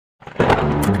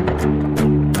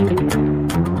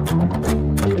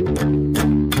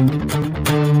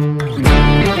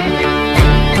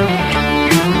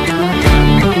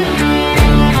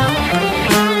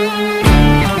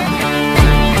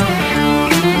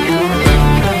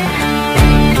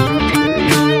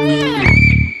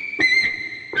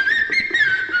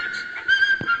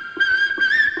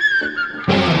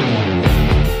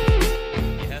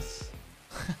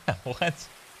What?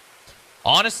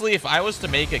 Honestly, if I was to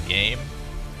make a game,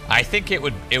 I think it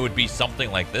would be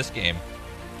something like this game.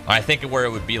 I think where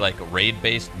it would be like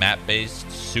raid-based, map-based,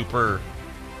 super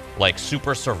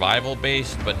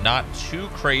survival-based, but not too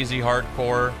crazy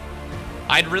hardcore.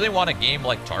 I'd really want a game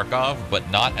like Tarkov, but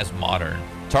not as modern.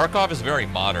 Tarkov is very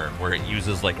modern, where it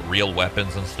uses like real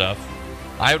weapons and stuff.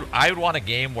 I would want a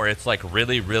game where it's like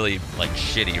really like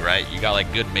shitty, right? You got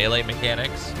like good melee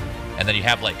mechanics, and then you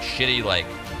have like shitty like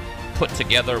put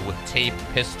together with tape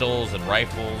pistols and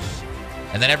rifles,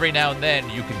 and then every now and then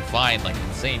you can find like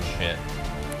insane shit.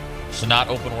 So not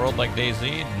open world like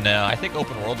DayZ? No, I think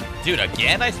open world. Dude,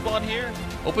 again I spawn here?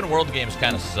 Open world games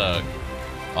kind of suck,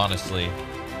 honestly.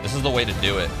 This is the way to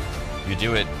do it. You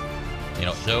do it, you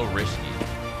know, so risky.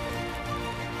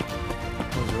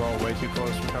 Those are all way too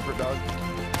close for comfort, dog.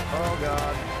 Oh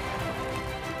god.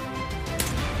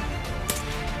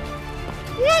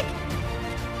 What?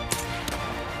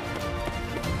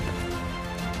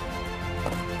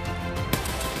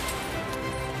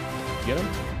 Get him?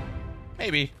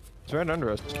 Maybe. It's right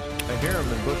under us. I hear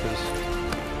him in bushes.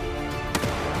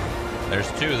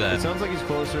 There's two then. It sounds like he's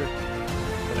closer.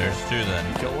 There's two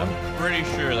then. You kill one? I'm pretty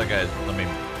sure that guy's. Let me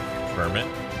confirm it.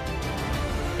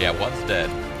 Yeah, one's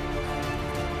dead.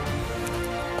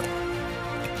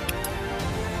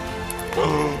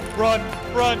 Run!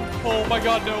 Run! Oh my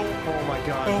god, no! Oh my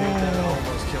god, dude, that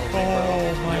almost killed me, bro.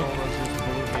 Oh my You almost just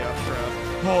blew me up, Shroud.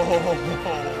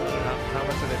 How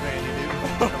much are they paying you, dude?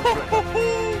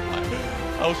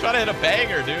 I was trying to hit a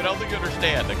banger, dude. I don't think you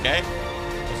understand, okay? I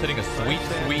was hitting a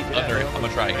sweet under it. I'm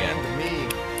gonna try again.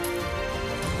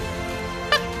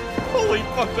 Holy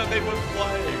fuck, that thing was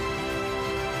flying.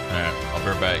 Alright, I'll be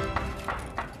right back.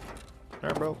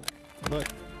 Alright, bro. Look.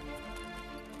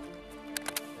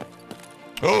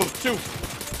 Oh, two.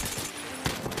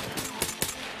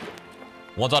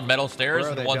 One's on metal stairs,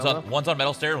 Where are they, one's on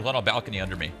metal stairs, one on balcony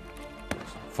under me.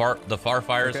 The far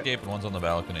fire escape, and one's on the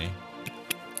balcony.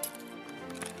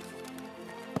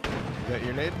 Is that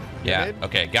your nade? Yeah. Nade?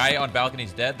 Okay. Guy on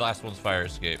balcony's dead. The last one's fire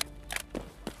escape.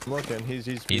 I'm looking. He's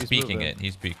peeking moving. it.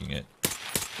 He's peeking it.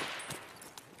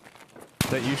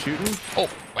 Is that you shooting? Oh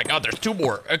my god, there's two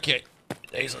more. Okay.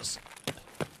 Jesus.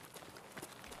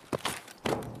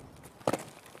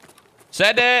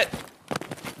 Send it.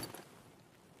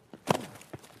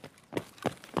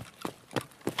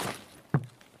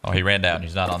 Oh, he ran down.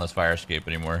 He's not on this fire escape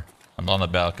anymore. I'm on the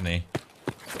balcony.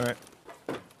 All right.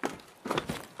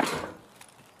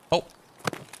 Oh.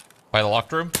 By the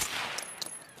locked room.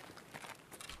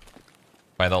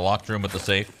 By the locked room with the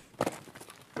safe.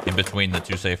 In between the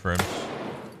two safe rooms.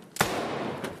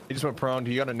 He just went prone.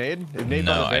 You got a nade? If nade's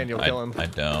No, on his van, you'll kill him. I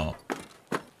don't.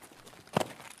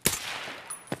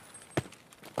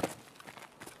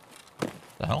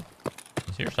 The hell?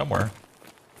 He's here somewhere.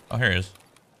 Oh, here he is.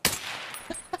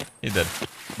 He's dead.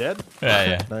 Dead? Yeah,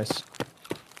 yeah. Nice.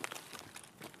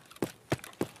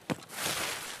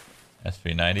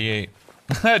 SV98.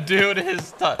 Dude,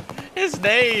 his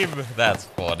name. That's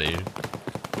funny.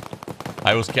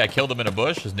 I killed him in a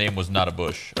bush. His name was not a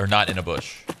bush, or not in a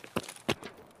bush.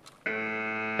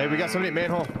 Hey, we got somebody at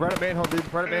manhole. Right at manhole,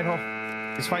 dude. Right at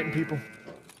manhole. He's fighting people.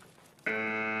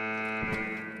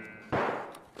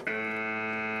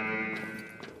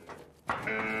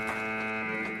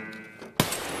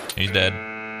 He's dead.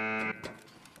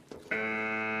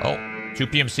 Oh, two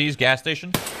PMCs, gas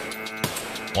station.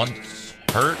 One's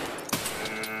hurt.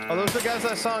 Oh, those are the guys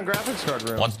I saw in graphics card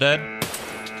room. One's dead.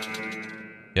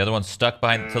 The other one's stuck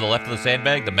behind to the left of the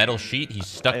sandbag, the metal sheet. He's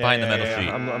stuck behind the metal sheet.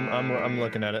 I'm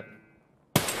looking at it.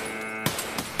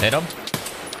 Hit him.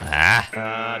 Ah.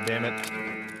 Ah, damn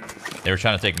it. They were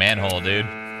trying to take manhole, dude.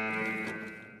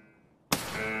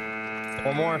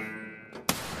 One more.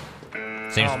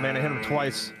 Seems. Oh man, I hit him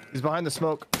twice. He's behind the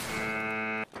smoke.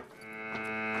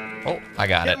 Oh, I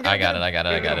got it. I got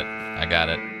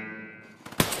it.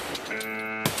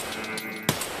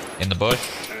 In the bush.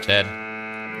 Dead.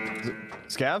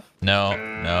 Scav? No.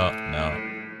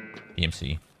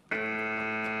 PMC.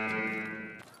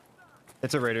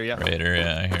 It's a raider, yeah. Raider,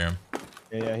 yeah, I hear him.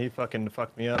 Yeah, he fucking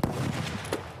fucked me up.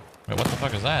 Wait, what the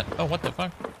fuck is that? Oh, what the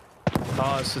fuck?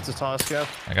 Toss, it's a toss, Scav.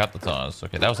 I got the toss.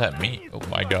 Okay, that was at me. Oh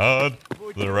my god.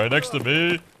 They're right next to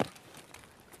me.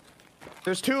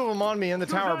 There's 2 of them on me in the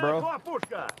tower, bro.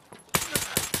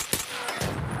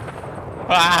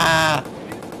 Ah!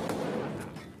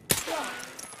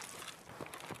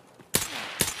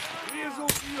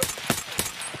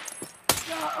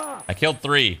 I killed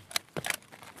 3.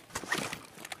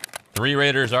 3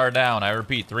 raiders are down. I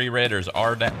repeat, 3 raiders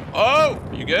are down. Oh,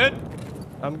 you good?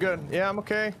 I'm good. Yeah, I'm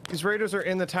okay. These raiders are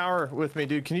in the tower with me,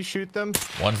 dude. Can you shoot them?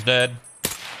 1's dead.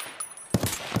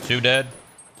 2 dead.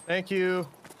 Thank you.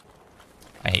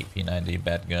 I hate P90,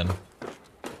 bad gun.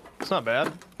 It's not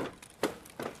bad.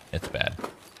 It's bad.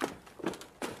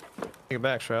 Take it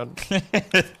back, Shroud.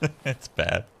 It's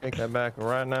bad. Take that back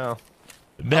right now.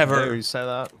 Never. How dare you say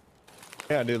that?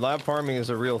 Yeah, dude, lab farming is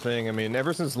a real thing. I mean,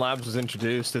 ever since labs was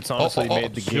introduced, it's honestly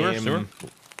made the game.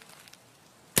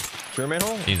 Sewer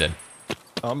manhole? He's dead.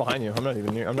 Oh, I'm behind you. I'm not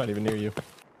even near you.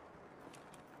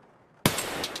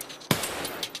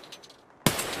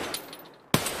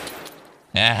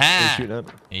 Aha! Shoot up.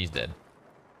 He's dead. Is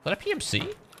that a PMC?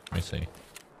 Let me see.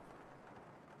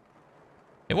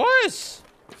 It was!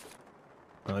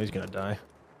 Oh, he's gonna die.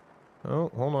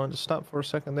 Oh, hold on. Just stop for a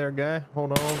second there, guy.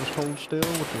 Hold on. Just hold still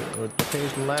with the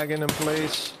page lagging in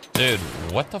place. Dude,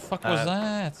 what the fuck was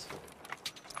that?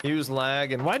 He was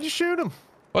lagging. Why'd you shoot him?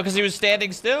 Well, because he was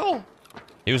standing still.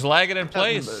 He was lagging in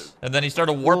place, and then he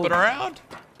started warping around.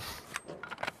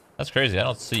 That's crazy. I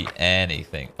don't see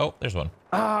anything. Oh, there's one.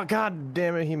 Oh, god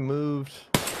damn it. He moved.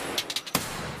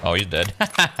 Oh, he's dead.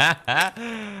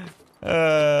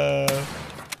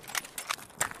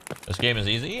 This game is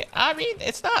easy. I mean,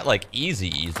 it's not like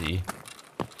easy.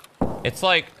 It's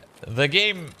like the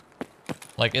game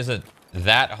like isn't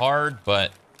that hard,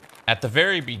 but at the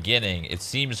very beginning, it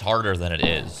seems harder than it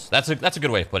is. That's a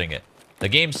good way of putting it. The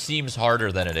game seems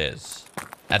harder than it is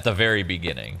at the very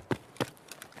beginning.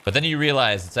 But then you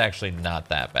realize it's actually not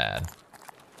that bad.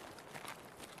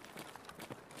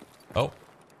 Oh.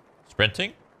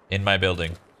 Sprinting in my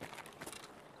building.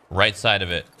 Right side of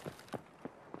it.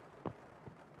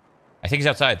 I think he's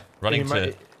outside, running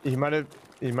to... He might have,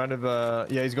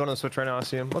 yeah, he's going on the switch right now. I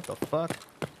see him. What the fuck?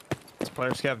 This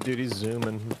player scav, dude, he's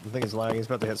zooming. I think he's lagging. He's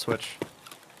about to hit switch.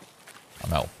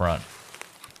 I'm out front.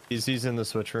 He's in the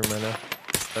switch room right now.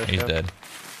 He's dead.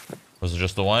 Was it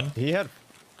just the one? He had...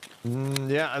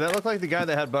 yeah, that looked like the guy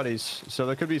that had buddies. So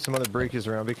there could be some other breakies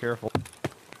around. Be careful.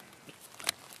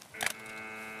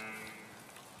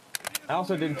 I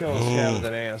also didn't kill a scav with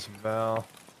an AS Val.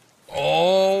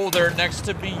 Oh, they're next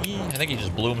to me. I think he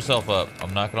just blew himself up.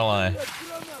 I'm not gonna lie.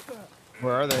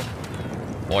 Where are they?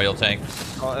 Oil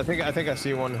tanks. Oh, I think I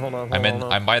see one. Hold on.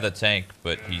 I'm by the tank,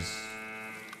 but he's...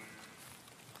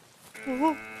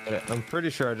 I'm pretty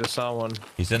sure I just saw one.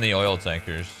 He's in the oil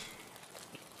tankers.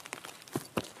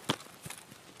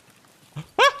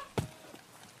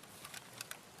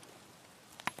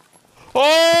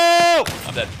 Oh!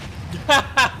 I'm dead.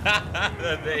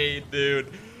 The nade,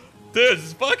 dude. Dude,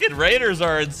 these fucking raiders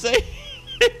are insane.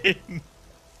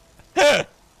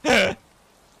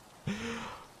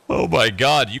 Oh my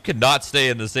god, you cannot stay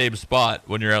in the same spot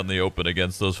when you're out in the open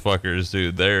against those fuckers,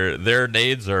 dude. Their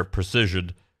nades are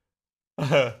precision.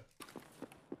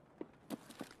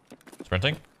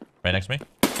 Sprinting? Right next to me?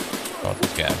 Oh,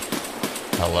 this guy.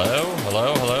 Hello.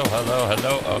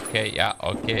 Okay, yeah,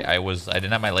 okay. I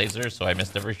didn't have my laser, so I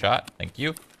missed every shot. Thank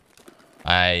you.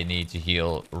 I need to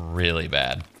heal really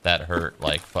bad. That hurt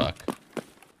like fuck.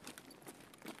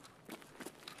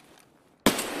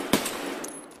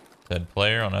 Dead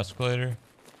player on escalator.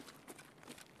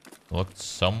 Looked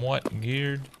somewhat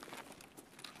geared.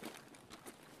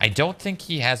 I don't think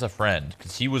he has a friend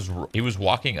because he was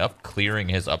walking up, clearing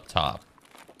his up top.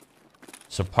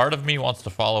 So part of me wants to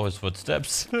follow his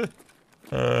footsteps.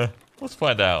 Let's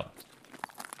find out.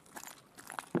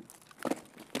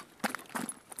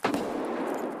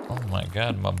 Oh my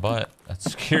god, my butt. That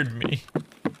scared me.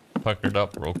 Puckered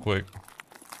up real quick.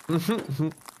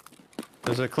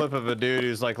 There's a clip of a dude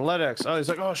who's like, Ledex. Oh, he's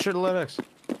like, oh shit, Ledex.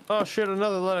 Oh shit,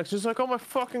 another Ledex. He's like, oh my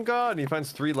fucking god. And he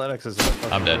finds 3 Ledexes.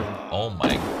 I'm dead. Oh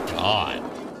my god.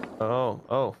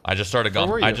 Oh. I just started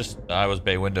going. I was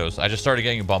bay windows. I just started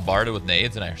getting bombarded with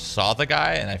nades, and I saw the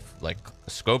guy, and I like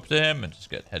scoped him and just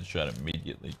got headshot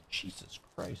immediately. Jesus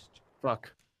Christ.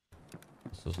 Fuck.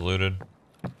 This is looted.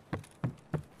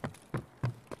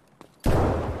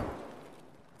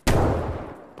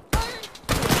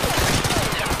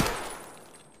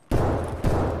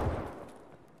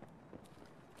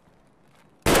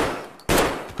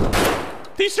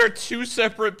 These are 2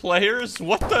 separate players?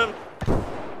 What the...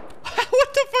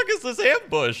 What the fuck is this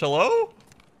ambush? Hello?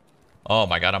 Oh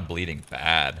my god, I'm bleeding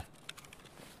bad.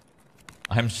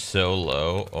 I'm so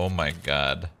low. Oh my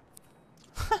god.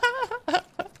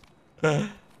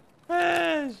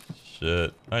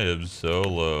 shit. I am so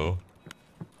low.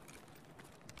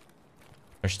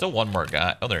 There's still one more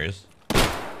guy. Oh, there he is.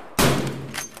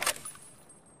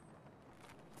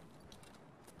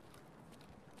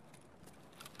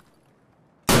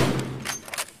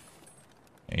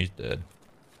 He's dead.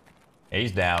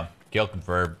 He's down. Kill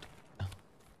confirmed.